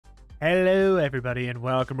Hello, everybody, and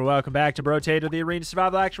welcome back to Brotato, the arena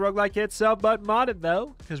survival action roguelike itself, but modded,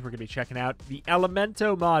 though, because we're going to be checking out the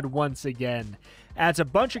Elemento mod once again. Adds a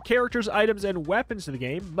bunch of characters, items, and weapons to the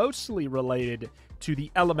game, mostly related to the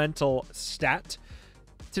elemental stat.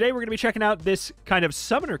 Today, we're going to be checking out this kind of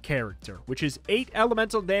summoner character, which is 8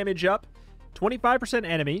 elemental damage up, 25%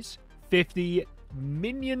 enemies, 50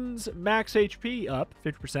 minions max HP up,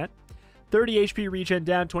 50%, 30 HP regen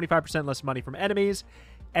down, 25% less money from enemies,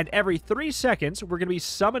 and every 3 seconds, we're going to be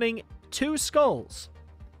summoning 2 skulls.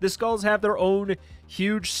 The skulls have their own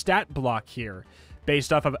huge stat block here,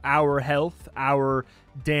 based off of our health, our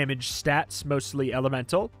damage stats, mostly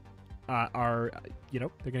elemental. They're going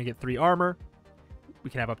to get 3 armor. We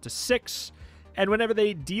can have up to 6. And whenever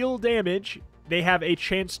they deal damage, they have a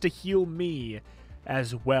chance to heal me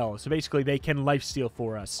as well. So basically, they can lifesteal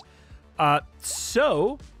for us.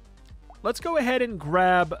 So, let's go ahead and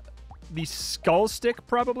grab the skull stick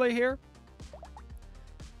probably here,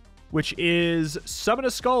 which is summon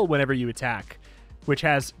a skull whenever you attack, which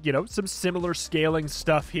has, some similar scaling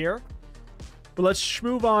stuff here. But let's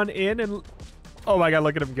move on in and... Oh my god,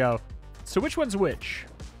 look at him go. So which one's which?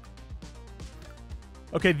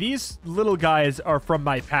 Okay, these little guys are from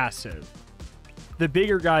my passive. The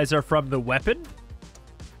bigger guys are from the weapon.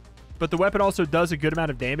 But the weapon also does a good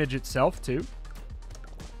amount of damage itself, too.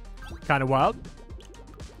 Kind of wild.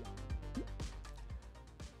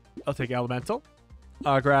 I'll take elemental.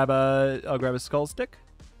 I'll grab a skull stick.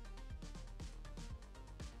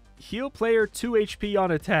 Heal player 2 HP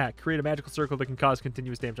on attack. Create a magical circle that can cause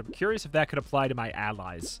continuous damage. I'm curious if that could apply to my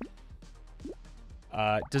allies.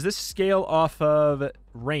 Does this scale off of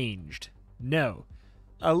ranged? No.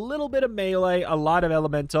 A little bit of melee, a lot of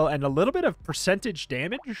elemental, and a little bit of percentage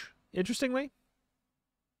damage, interestingly.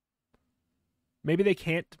 Maybe they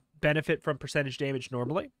can't benefit from percentage damage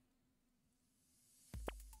normally.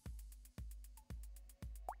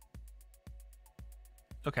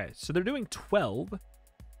 Okay, so they're doing 12.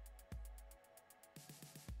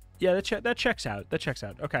 Yeah, that checks out. That checks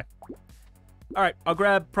out. Okay. All right, I'll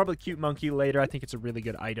grab probably Cute Monkey later. I think it's a really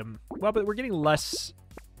good item. Well, but we're getting less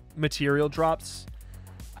material drops.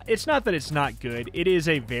 It's not that it's not good. It is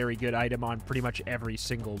a very good item on pretty much every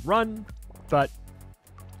single run, but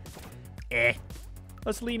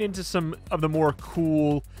let's lean into some of the more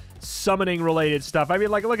cool summoning-related stuff. I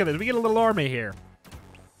mean, like, look at this. We get a little army here.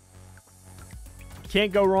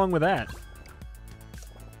 Can't go wrong with that.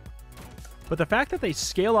 But the fact that they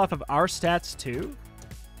scale off of our stats too.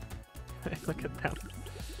 Look at that.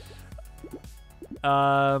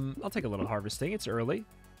 I'll take a little harvesting. It's early.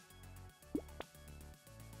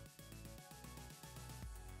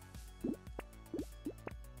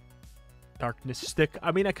 Darkness stick.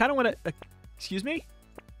 I mean, I kind of want to... excuse me?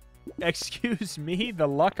 Excuse me? The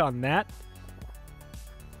luck on that.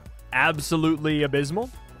 Absolutely abysmal.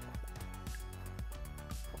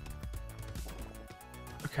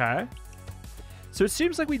 Okay. So it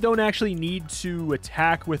seems like we don't actually need to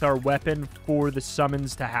attack with our weapon for the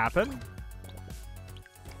summons to happen.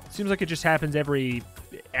 Seems like it just happens every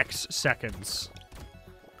X seconds.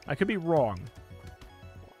 I could be wrong.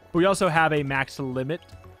 But we also have a max limit,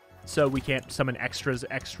 so we can't summon extras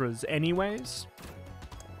anyways.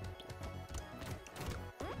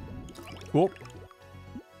 Cool.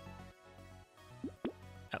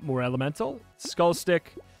 More elemental. Skull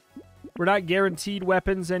stick. We're not guaranteed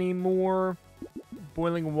weapons anymore.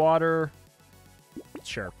 Boiling water.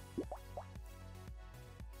 Sure.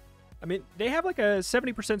 I mean, they have like a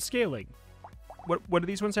 70% scaling. What do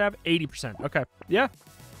these ones have? 80%. Okay. Yeah.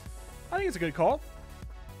 I think it's a good call.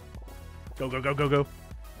 Go, go, go, go, go.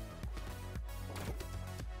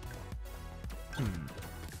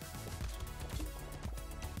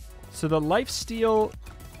 So the lifesteal,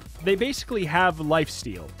 they basically have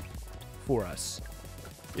lifesteal for us.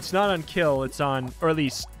 It's not on kill, it's on, or at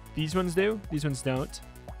least these ones do. These ones don't.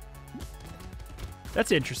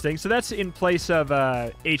 That's interesting. So that's in place of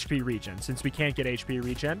HP regen, since we can't get HP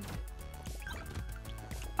regen.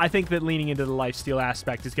 I think that leaning into the lifesteal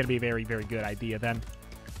aspect is going to be a very, very good idea then.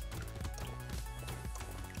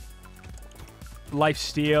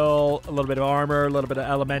 Lifesteal, a little bit of armor, a little bit of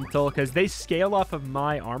elemental, because they scale off of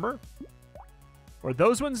my armor. Or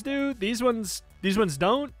those ones do. These ones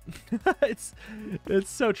don't. It's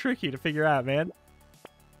so tricky to figure out, man.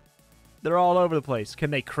 They're all over the place.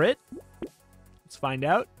 Can they crit? Let's find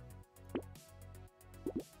out.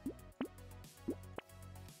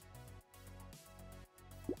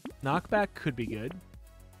 Knockback could be good.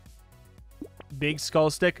 Big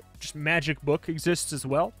skull stick. Just magic book exists as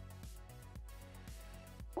well.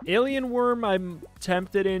 Alien worm I'm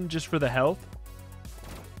tempted in just for the health.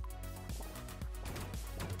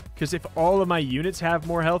 Because if all of my units have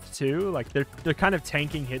more health too, like they're kind of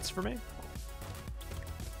tanking hits for me.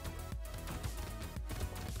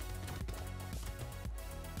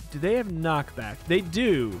 Do they have knockback? They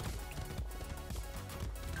do.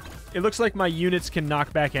 It looks like my units can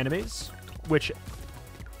knock back enemies, which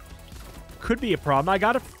could be a problem. I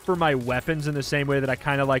got it for my weapons in the same way that I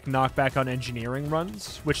kind of like knockback on engineering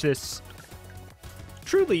runs, which this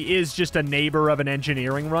truly is just a neighbor of an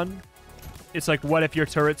engineering run. It's like, what if your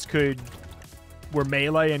turrets were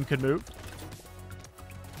melee and could move?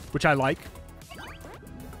 Which I like.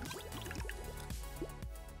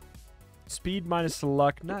 Speed minus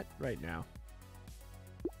luck, not right now.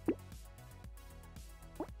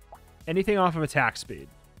 Anything off of attack speed.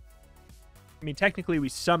 I mean, technically we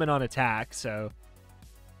summon on attack, so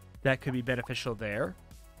that could be beneficial there.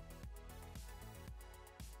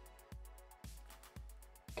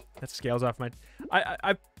 That scales off my...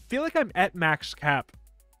 I feel like I'm at max cap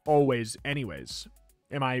always anyways.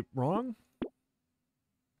 Am I wrong?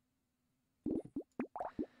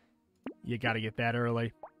 You gotta get that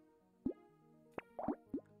early.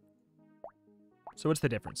 So what's the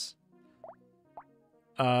difference?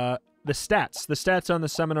 The stats. The stats on the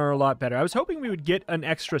summon are a lot better. I was hoping we would get an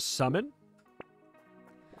extra summon.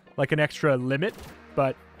 Like an extra limit,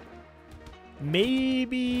 but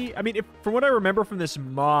maybe... I mean, from what I remember from this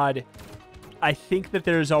mod, I think that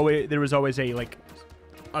there was always a, like,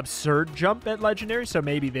 absurd jump at Legendary, so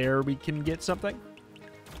maybe there we can get something.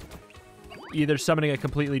 Either summoning a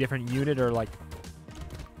completely different unit or, like...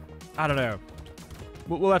 I don't know.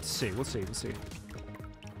 We'll have to see. We'll see.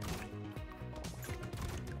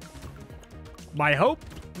 My hope,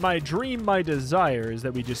 my dream, my desire is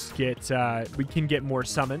that we just get, we can get more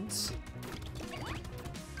summons.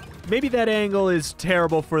 Maybe that angle is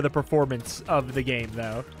terrible for the performance of the game,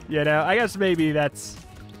 though. You know, I guess maybe that's...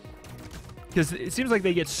 Because it seems like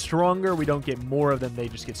they get stronger. We don't get more of them. They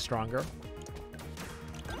just get stronger.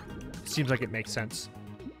 Seems like it makes sense.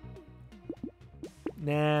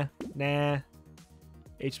 Nah.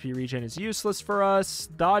 HP regen is useless for us.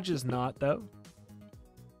 Dodge is not, though.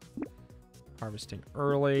 Harvesting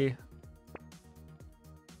early.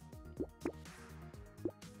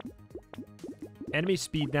 Enemy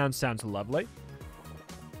speed down sounds lovely.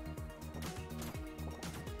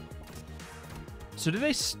 So do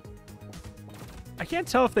they... I can't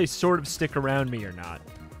tell if they sort of stick around me or not.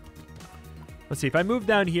 Let's see. If I move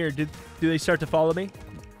down here, do they start to follow me?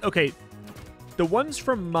 Okay. The ones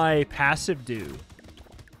from my passive do.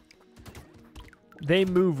 They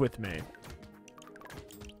move with me.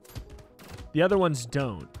 The other ones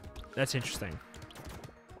don't. That's interesting.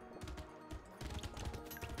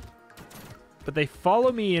 But they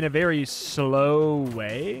follow me in a very slow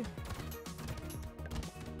way.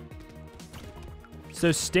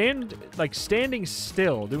 So standing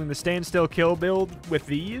still, doing the stand still kill build with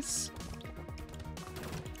these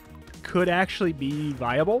could actually be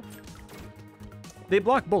viable. They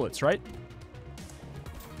block bullets, right?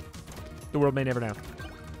 The world may never know.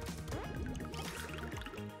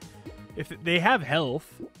 If they have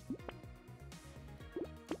health,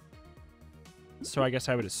 so I guess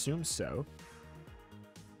I would assume so.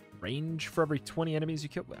 Range for every 20 enemies you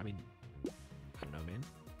kill. I mean, I don't know, man.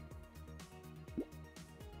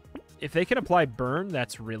 If they can apply burn,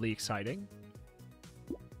 that's really exciting.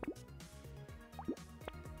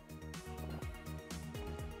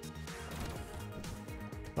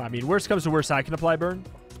 I mean, worst comes to worst, I can apply burn.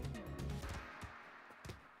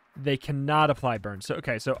 They cannot apply burn. So,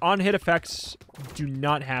 okay, so on-hit effects do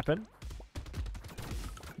not happen.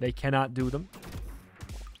 They cannot do them.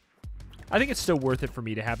 I think it's still worth it for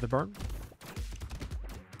me to have the burn.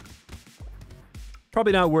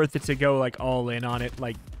 Probably not worth it to go, like, all in on it.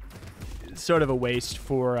 Like, sort of a waste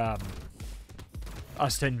for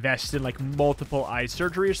us to invest in, like, multiple eye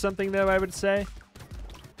surgery or something, though, I would say.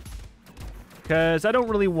 Because I don't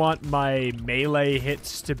really want my melee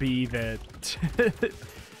hits to be the...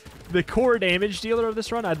 the core damage dealer of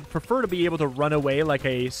this run. I'd prefer to be able to run away like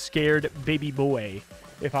a scared baby boy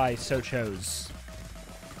if I so chose.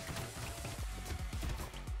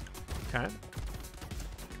 Okay.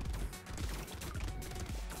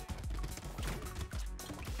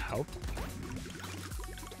 Help.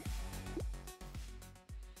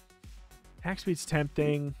 Hack speed's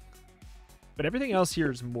tempting, but everything else here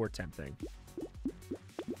is more tempting.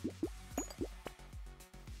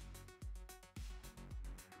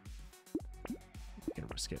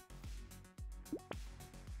 Risk it.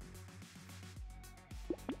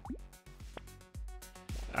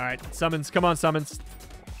 All right, summons. Come on, summons.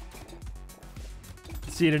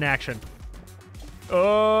 See it in action.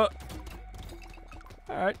 All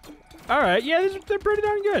right. All right, yeah, they're pretty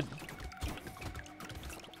darn good.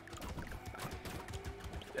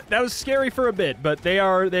 That was scary for a bit, but they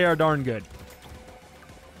are darn good.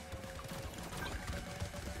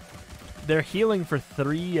 They're healing for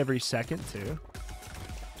 3 every second, too.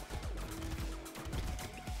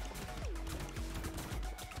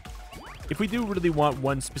 If we do really want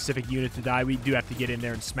one specific unit to die, we do have to get in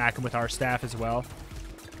there and smack them with our staff as well.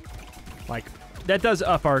 Like, that does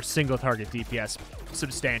up our single target DPS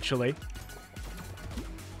substantially.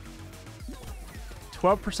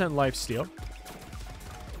 12% lifesteal.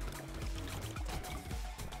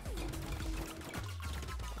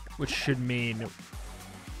 Which should mean...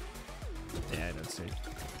 Yeah, I don't see.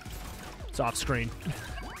 It's off screen.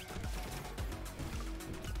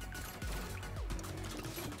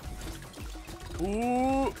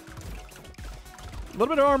 Ooh. A little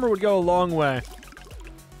bit of armor would go a long way.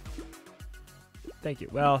 Thank you.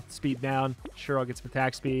 Well, speed down. Sure, I'll get some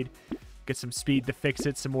attack speed. Get some speed to fix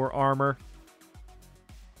it. Some more armor.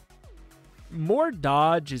 More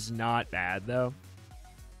dodge is not bad, though.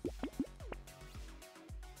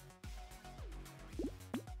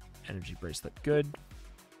 Energy bracelet, good.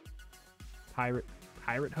 Pirate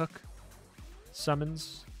hook.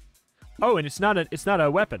 Summons. Oh, and it's not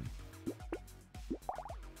a weapon.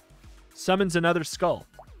 Summons another skull.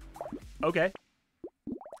 Okay.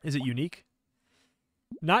 Is it unique?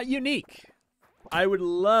 Not unique. I would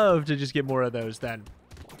love to just get more of those then.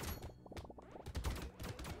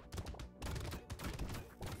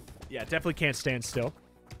 Yeah, definitely can't stand still.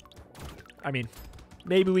 I mean,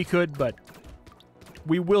 maybe we could, but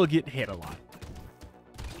we will get hit a lot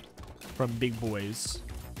from big boys.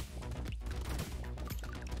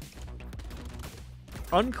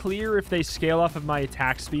 Unclear if they scale off of my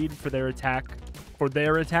attack speed for their attack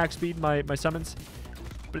speed, my summons.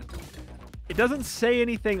 But it doesn't say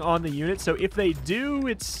anything on the unit, so if they do,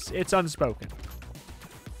 it's unspoken.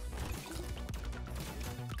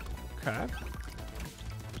 Okay.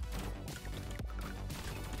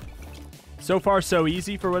 So far, so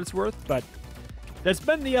easy for what it's worth, but that's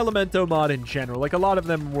been the Elemento mod in general. Like, a lot of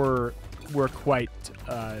them were quite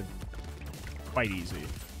easy.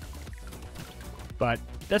 But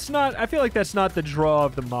that's not... I feel like that's not the draw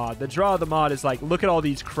of the mod. The draw of the mod is, like, look at all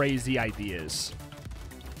these crazy ideas.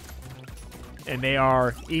 And they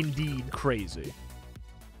are indeed crazy.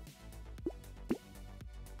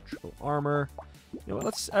 Triple armor. You know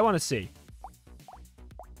what, I want to see.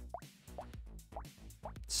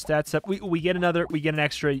 Stats up. We get an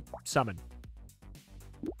extra summon.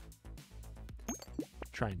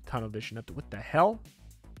 Try and tunnel vision up to... What the hell?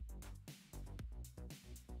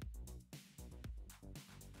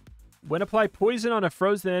 When apply poison on a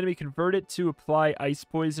frozen enemy, convert it to apply ice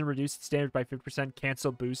poison, reduce its damage by 50%,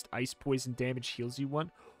 cancel boost, ice poison damage, heals you 1.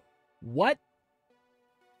 What?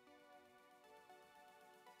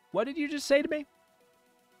 What did you just say to me?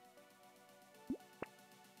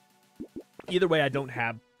 Either way, I don't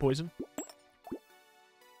have poison.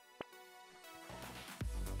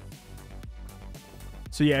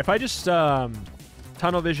 So yeah, if I just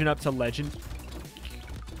tunnel vision up to legendary,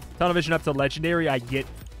 I get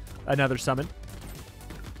another summon.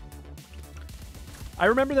 I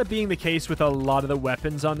remember that being the case with a lot of the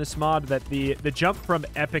weapons on this mod, that the jump from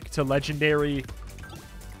epic to legendary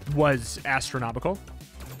was astronomical.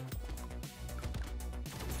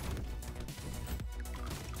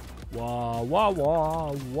 Wah, wah,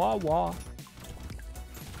 wah, wah, wah.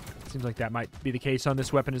 Seems like that might be the case on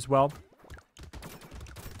this weapon as well.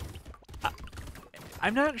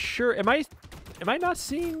 I'm not sure. Am I not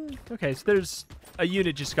seeing... Okay, so there's... A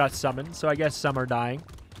unit just got summoned, so I guess some are dying.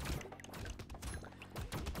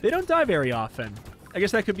 They don't die very often. I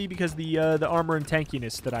guess that could be because the armor and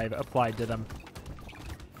tankiness that I've applied to them.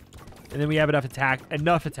 And then we have enough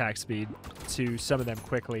attack speed to summon them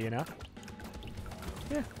quickly, you know?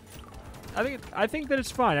 Yeah. I think that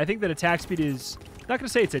it's fine. I think that attack speed is... not going to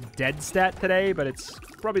say it's a dead stat today, but it's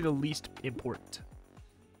probably the least important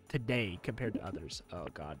today compared to others. Oh,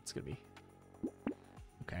 God. It's going to be...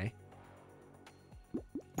 Okay.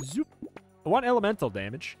 Zoop. I want elemental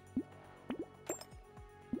damage.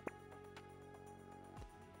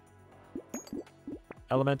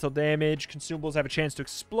 Elemental damage. Consumables have a chance to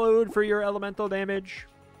explode for your elemental damage.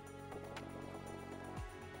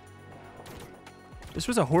 This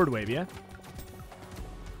was a horde wave, yeah?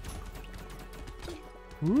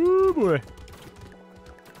 Ooh, boy.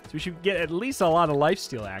 So we should get at least a lot of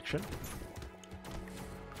lifesteal action.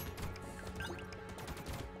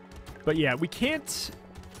 But yeah, we can't...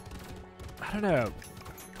 I don't know.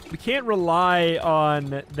 We can't rely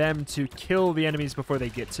on them to kill the enemies before they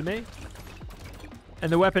get to me.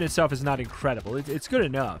 And the weapon itself is not incredible. It's good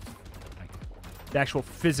enough. The actual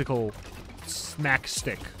physical smack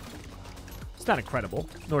stick. It's not incredible,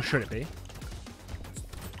 nor should it be.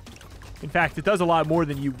 In fact, it does a lot more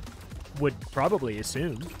than you would probably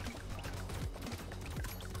assume.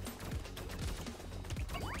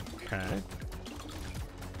 Okay.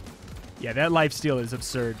 Yeah, that lifesteal is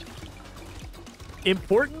absurd.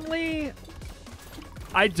 Importantly,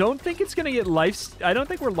 I don't think it's going to get I don't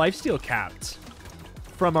think we're lifesteal capped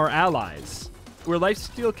from our allies. We're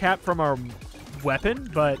lifesteal capped from our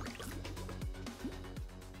weapon, but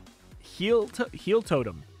heal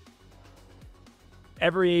totem.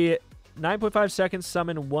 Every 9.5 seconds,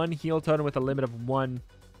 summon one heal totem with a limit of 1.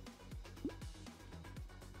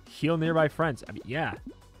 Heal nearby friends. I mean, yeah.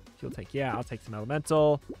 He'll take, yeah, I'll take some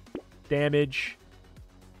elemental damage.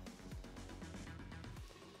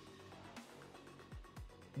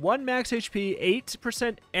 1 max HP,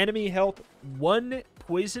 8% enemy health, 1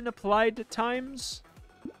 poison applied times.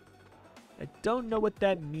 I don't know what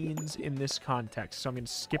that means in this context, so I'm going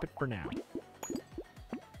to skip it for now.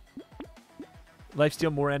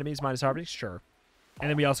 Lifesteal, more enemies, minus harvesting, sure. And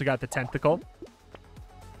then we also got the tentacle.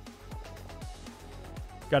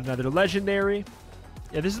 Got another legendary.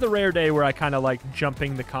 Yeah, this is the rare day where I kind of like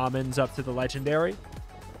jumping the commons up to the legendary.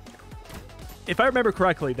 If I remember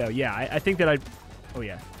correctly, though, yeah, I think that oh,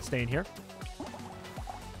 yeah, stay in here.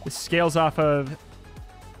 This scales off of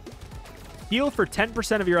heal for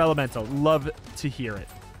 10% of your elemental. Love to hear it.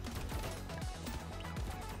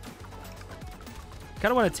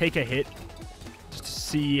 Kind of want to take a hit just to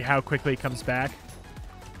see how quickly it comes back.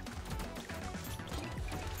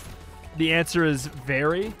 The answer is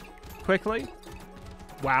very quickly.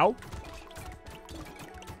 Wow.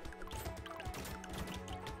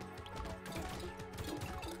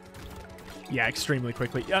 Yeah, extremely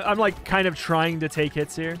quickly. I'm like kind of trying to take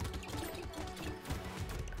hits here.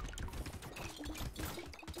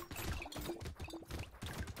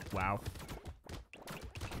 Wow.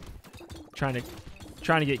 Trying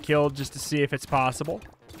to get killed just to see if it's possible.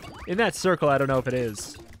 In that circle, I don't know if it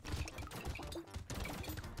is.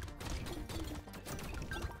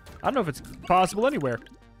 I don't know if it's possible anywhere.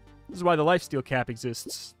 This is why the lifesteal cap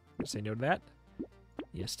exists. Say no to that.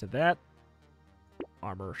 Yes to that.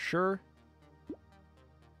 Armor, sure.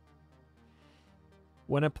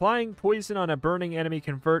 When applying poison on a burning enemy,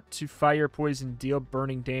 convert to fire poison, deal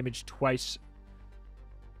burning damage twice.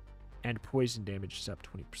 And poison damage is up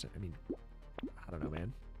 20%. I mean, I don't know,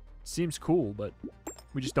 man. Seems cool, but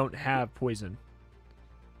we just don't have poison.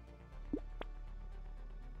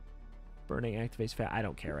 Burning activates fat. I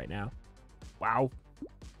don't care right now. Wow.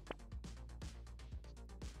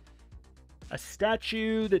 A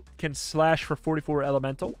statue that can slash for 44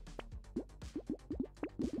 elemental.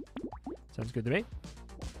 Sounds good to me.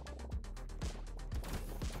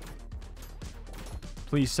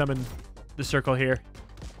 Please summon the circle here.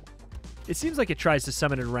 It seems like it tries to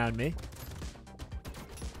summon it around me.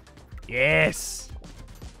 Yes!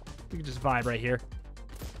 We can just vibe right here.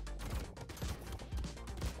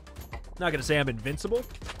 Not gonna say I'm invincible.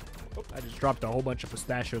 Oh, I just dropped a whole bunch of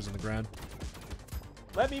pistachios on the ground.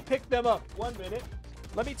 Let me pick them up. 1 minute.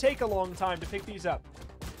 Let me take a long time to pick these up.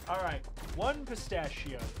 All right. 1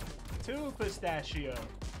 pistachio. 2 pistachio.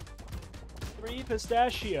 3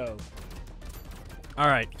 pistachio. All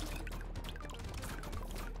right.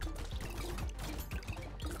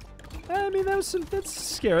 I mean, that's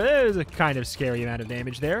scary. There's a kind of scary amount of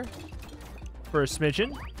damage there for a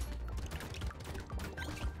smidgen.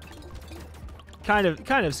 Kind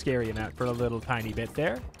of scary amount for a little tiny bit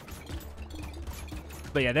there.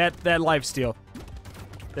 But yeah, that lifesteal.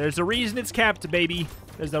 There's a reason it's capped, baby.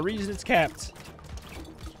 There's a reason it's capped.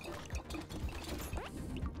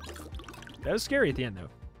 That was scary at the end, though.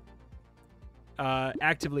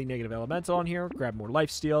 Actively negative elemental on here. Grab more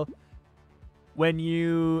lifesteal. When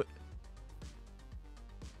you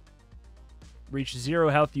reach 0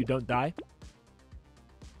 health, you don't die.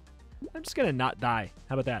 I'm just gonna not die.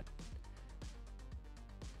 How about that?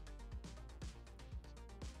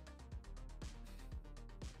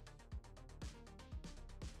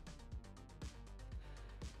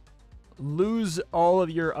 Lose all of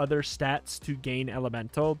your other stats to gain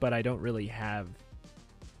elemental, but I don't really have.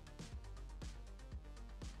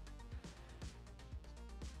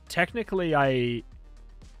 Technically, I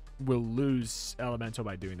will lose elemental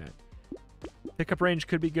by doing that. Pickup range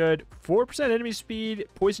could be good. 4% enemy speed,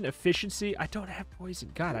 poison efficiency. I don't have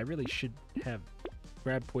poison. God, I really should have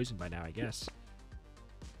grabbed poison by now, I guess.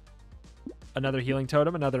 Another healing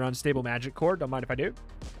totem, another unstable magic core. Don't mind if I do.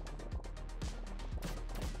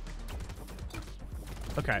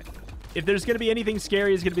 Okay. If there's going to be anything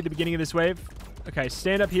scary, it's going to be the beginning of this wave. Okay,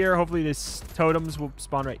 stand up here. Hopefully this totems will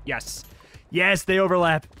spawn right. Yes. Yes, they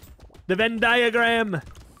overlap. The Venn diagram.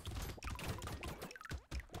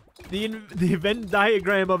 The Venn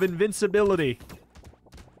diagram of invincibility.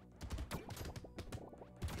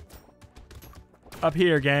 Up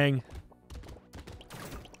here, gang.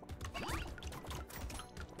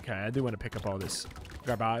 Okay, I do want to pick up all this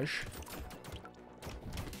garbage.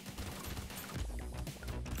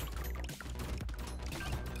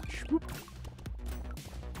 Swoop.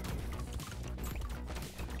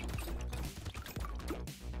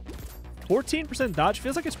 14% dodge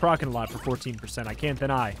feels like it's proccing a lot for 14%. I can't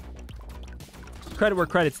deny. Credit where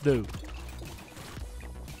credit's due.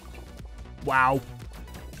 Wow.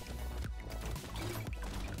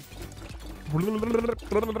 I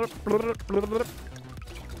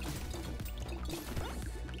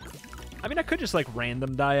mean, I could just, like,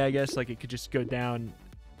 random die, I guess. Like, it could just go down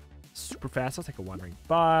super fast. I'll take a Wandering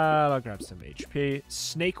Bile. I'll grab some HP.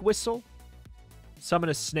 Snake Whistle. Summon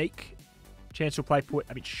a snake. Chance to apply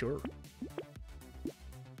I mean, sure.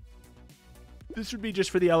 This would be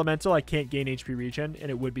just for the elemental. I can't gain HP regen,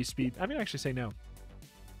 and it would be speed. I'm going to actually say no.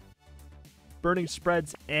 Burning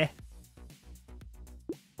Spreads, eh.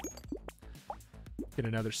 Get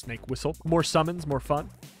another Snake Whistle. More summons, more fun.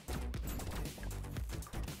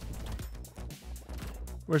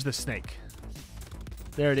 Where's the snake?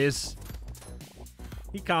 There it is.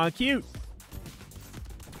 He kinda cute.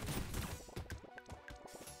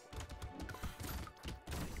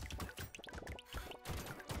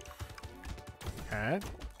 Okay.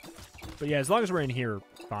 But yeah, as long as we're in here,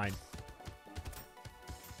 fine.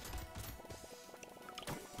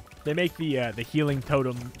 They make the healing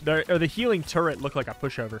totem, or the healing turret look like a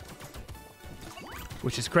pushover.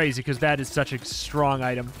 Which is crazy, because that is such a strong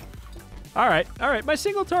item. Alright, alright. My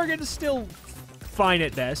single target is still fine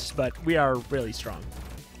at best, but we are really strong.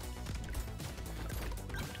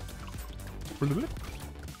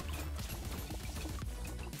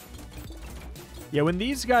 Yeah, when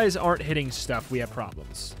these guys aren't hitting stuff, we have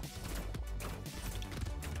problems.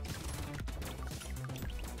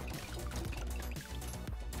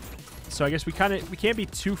 So I guess we can't be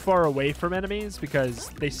too far away from enemies because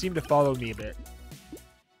they seem to follow me a bit.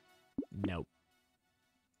 Nope.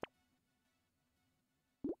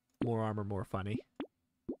 More armor, more funny.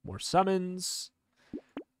 More summons.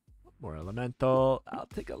 More elemental. I'll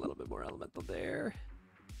take a little bit more elemental there.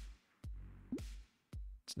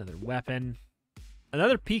 It's another weapon.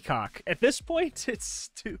 Another peacock. At this point, it's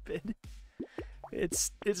stupid.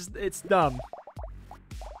 It's dumb.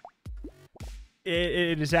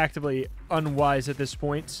 It is actively unwise at this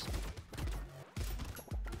point.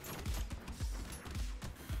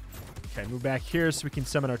 Okay, move back here so we can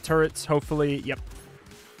summon our turrets. Hopefully, yep.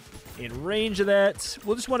 In range of that.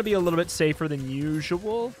 We'll just want to be a little bit safer than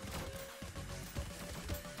usual.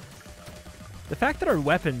 The fact that our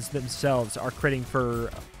weapons themselves are critting for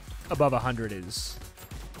above 100 is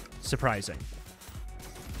surprising.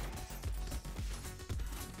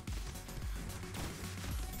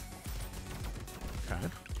 Okay.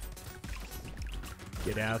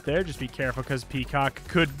 Get out there. Just be careful because Peacock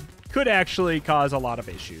could actually cause a lot of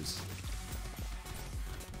issues.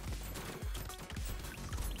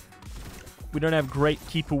 We don't have great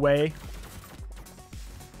keep away.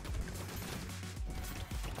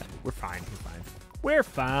 We're fine. We're fine. We're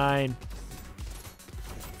fine.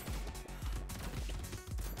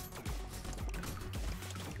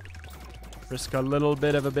 Risk a little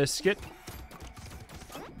bit of a biscuit.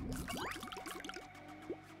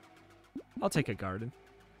 I'll take a garden.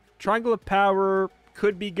 Triangle of Power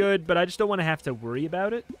could be good, but I just don't want to have to worry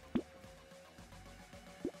about it.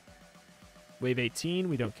 Wave 18,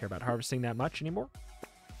 we don't care about harvesting that much anymore.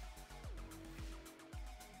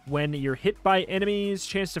 When you're hit by enemies,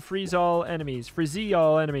 chance to freeze all enemies. Freeze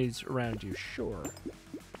all enemies around you. Sure.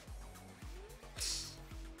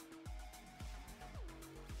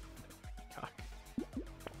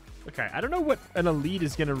 Okay, I don't know what an elite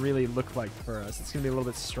is going to really look like for us. It's going to be a little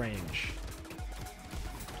bit strange.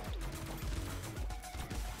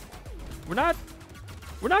 We're not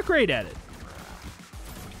great at it.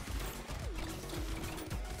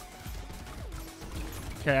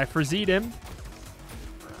 Okay, I freezed him.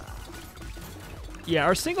 Yeah,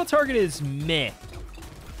 our single target is meh.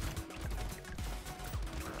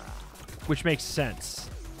 Which makes sense.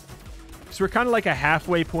 Because we're kind of like a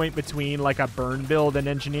halfway point between like a burn build and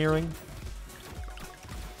engineering.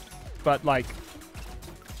 But like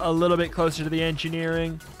a little bit closer to the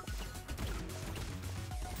engineering.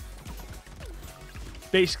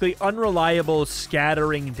 Basically unreliable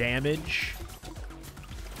scattering damage.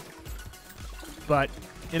 But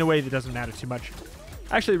in a way that doesn't matter too much.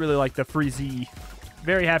 I actually really like the Freezy.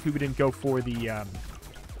 Very happy we didn't go for the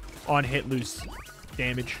on hit lose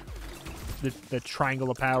damage. The triangle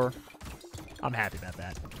of power. I'm happy about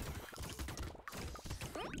that.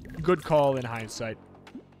 Good call in hindsight.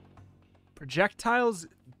 Projectiles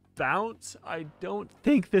bounce? I don't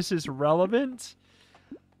think this is relevant.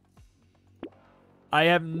 I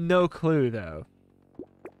have no clue, though.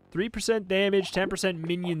 3% damage, 10%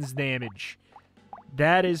 minions damage.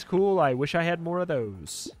 That is cool. I wish I had more of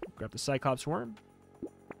those. Grab the Cyclops Worm.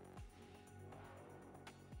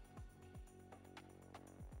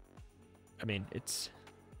 I mean, it's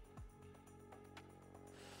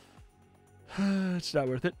not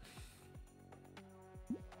worth it.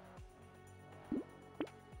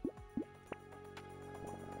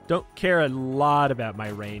 Don't care a lot about my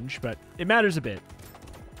range, but it matters a bit.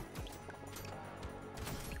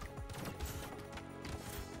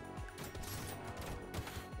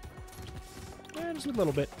 Just a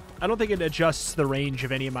little bit. I don't think it adjusts the range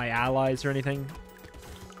of any of my allies or anything.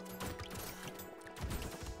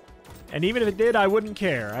 And even if it did, I wouldn't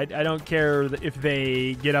care. I don't care if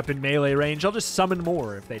they get up in melee range. I'll just summon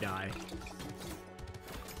more if they die.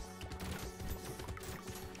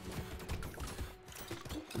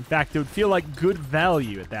 In fact, it would feel like good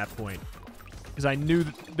value at that point. Because I knew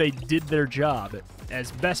that they did their job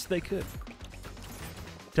as best they could.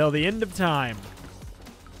 Till the end of time.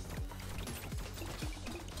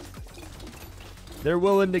 They're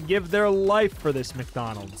willing to give their life for this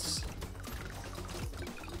McDonald's.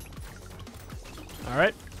 All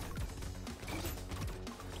right.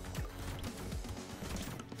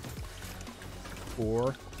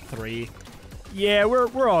 Four, three. Yeah,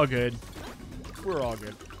 we're all good. We're all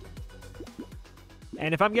good.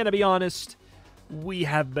 And if I'm gonna be honest, we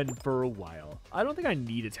have been for a while. I don't think I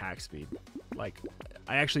need attack speed. Like,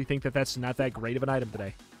 I actually think that that's not that great of an item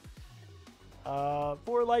today.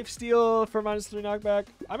 4 lifesteal for -3 knockback.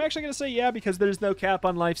 I'm actually gonna say yeah because there's no cap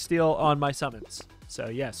on lifesteal on my summons. So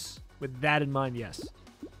yes. With that in mind, yes.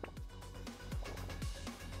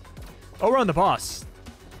 Oh, we're on the boss.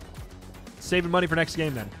 Saving money for next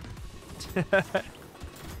game, then.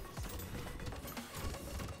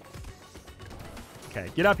 Okay,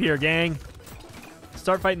 get up here, gang.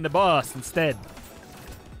 Start fighting the boss instead.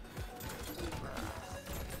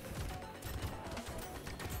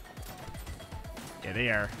 Yeah, they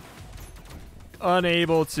are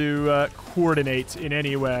unable to coordinate in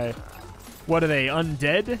any way. What are they,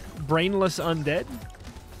 undead? Brainless undead?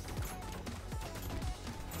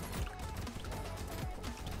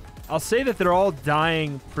 I'll say that they're all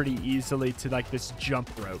dying pretty easily to, like, this jump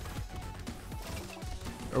rope.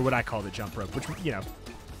 Or what I call the jump rope, which, you know,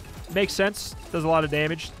 makes sense. Does a lot of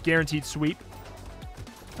damage. Guaranteed sweep.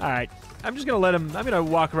 Alright. I'm just going to let them... I'm going to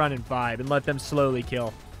walk around and vibe and let them slowly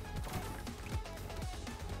kill.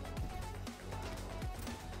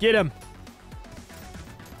 Get him!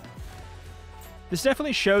 This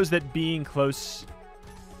definitely shows that being close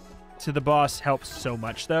to the boss helps so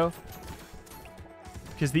much, though.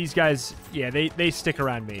 Because these guys, yeah, they stick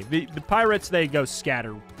around me. The pirates, they go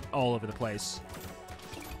scatter all over the place.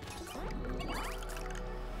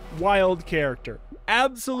 Wild character.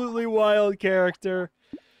 Absolutely wild character.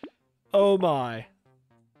 Oh, my.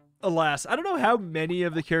 Alas, I don't know how many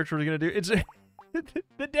of the characters are going to do. It's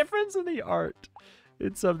the difference in the art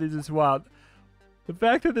in some of these is wild. The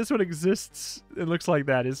fact that this one exists and looks like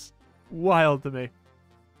that is wild to me.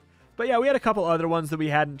 But yeah, we had a couple other ones that we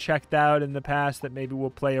hadn't checked out in the past that maybe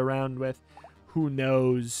we'll play around with. Who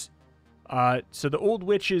knows? So the Old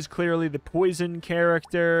Witch is clearly the poison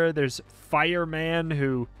character. There's Fireman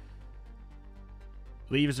who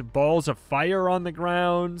leaves balls of fire on the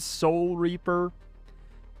ground. Soul Reaper.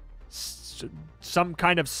 Some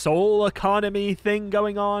kind of soul economy thing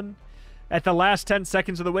going on. At the last 10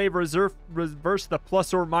 seconds of the wave, reverse the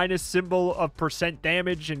plus or minus symbol of %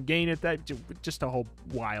 damage and gain it. That just a whole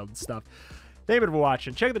wild stuff. Thank you for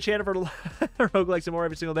watching. Check the channel for roguelikes and more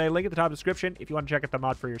every single day. Link at the top of the description if you want to check out the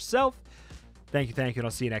mod for yourself. Thank you, and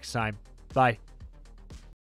I'll see you next time. Bye.